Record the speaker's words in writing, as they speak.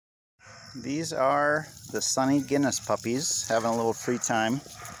These are the Sunny Guinness puppies, having a little free time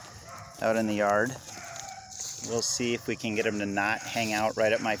out in the yard. We'll see if we can get them to not hang out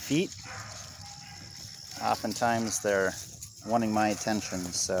right at my feet. Oftentimes they're wanting my attention,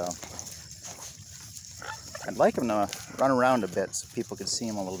 so I'd like them to run around a bit so people could see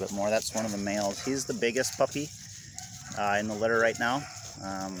him a little bit more. That's one of the males. He's the biggest puppy in the litter right now.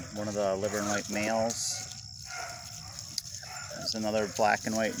 One of the liver and white males. There's another black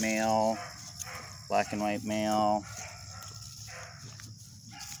and white male, black and white male,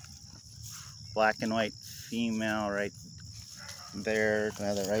 black and white female right there. Do I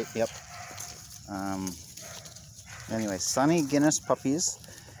have that right? Yep. Anyway, Sunny Guinness puppies.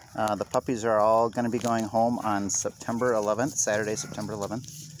 The puppies are all going to be going home on September 11th, Saturday, September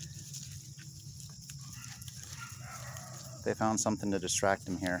 11th. They found something to distract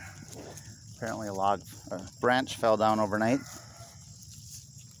them here. Apparently a branch fell down overnight.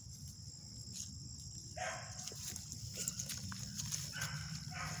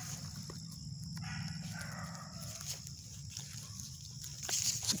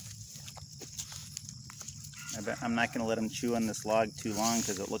 I'm not going to let them chew on this log too long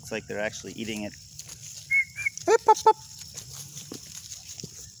because it looks like they're actually eating it. Hey, pup, pup.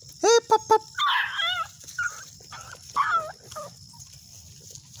 Hey, pup, pup.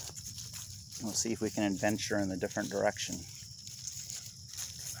 We'll see if we can adventure in a different direction.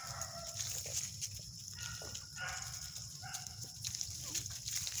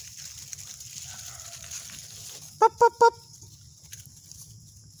 Pup, pup, pup.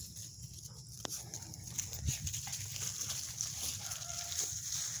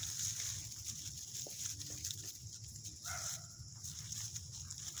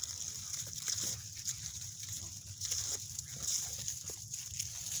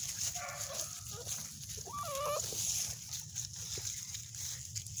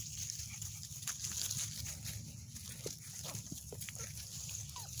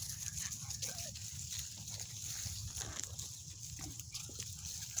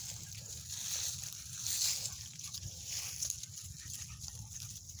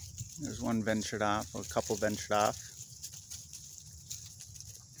 There's one ventured off, or a couple ventured off.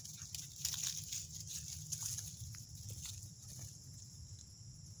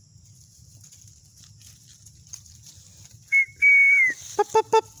 Pup,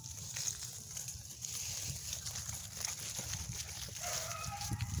 pup, pup.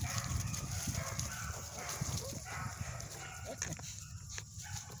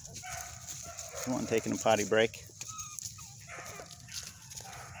 One taking a potty break.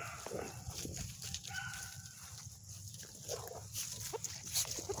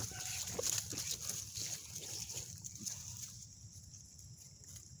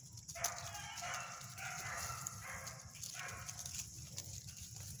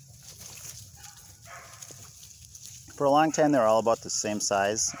 For a long time, they were all about the same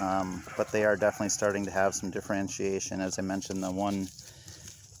size, but they are definitely starting to have some differentiation. As I mentioned, the one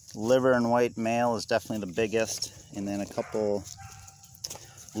liver and white male is definitely the biggest, and then a couple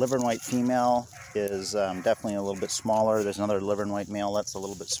liver and white female is definitely a little bit smaller. There's another liver and white male that's a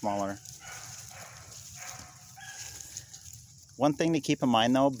little bit smaller. One thing to keep in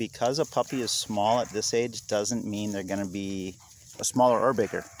mind though, because a puppy is small at this age doesn't mean they're going to be smaller or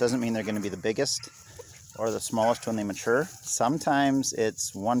bigger. Doesn't mean they're going to be the biggest or the smallest when they mature. Sometimes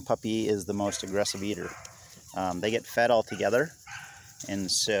it's one puppy is the most aggressive eater. They get fed all together, and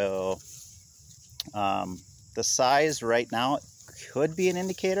so the size right now could be an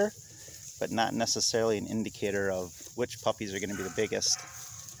indicator, but not necessarily an indicator of which puppies are going to be the biggest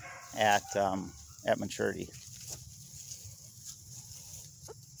at maturity.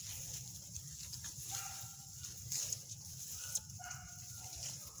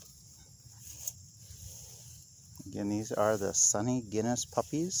 Again, these are the Sunny Guinness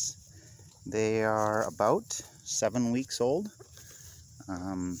puppies. They are about 7 weeks old.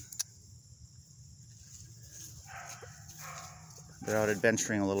 They're out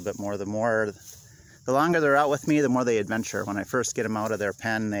adventuring a little bit more. The longer they're out with me, the more they adventure. When I first get them out of their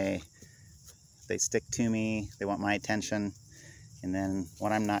pen, they stick to me. They want my attention. And then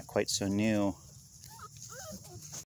when I'm not quite so new,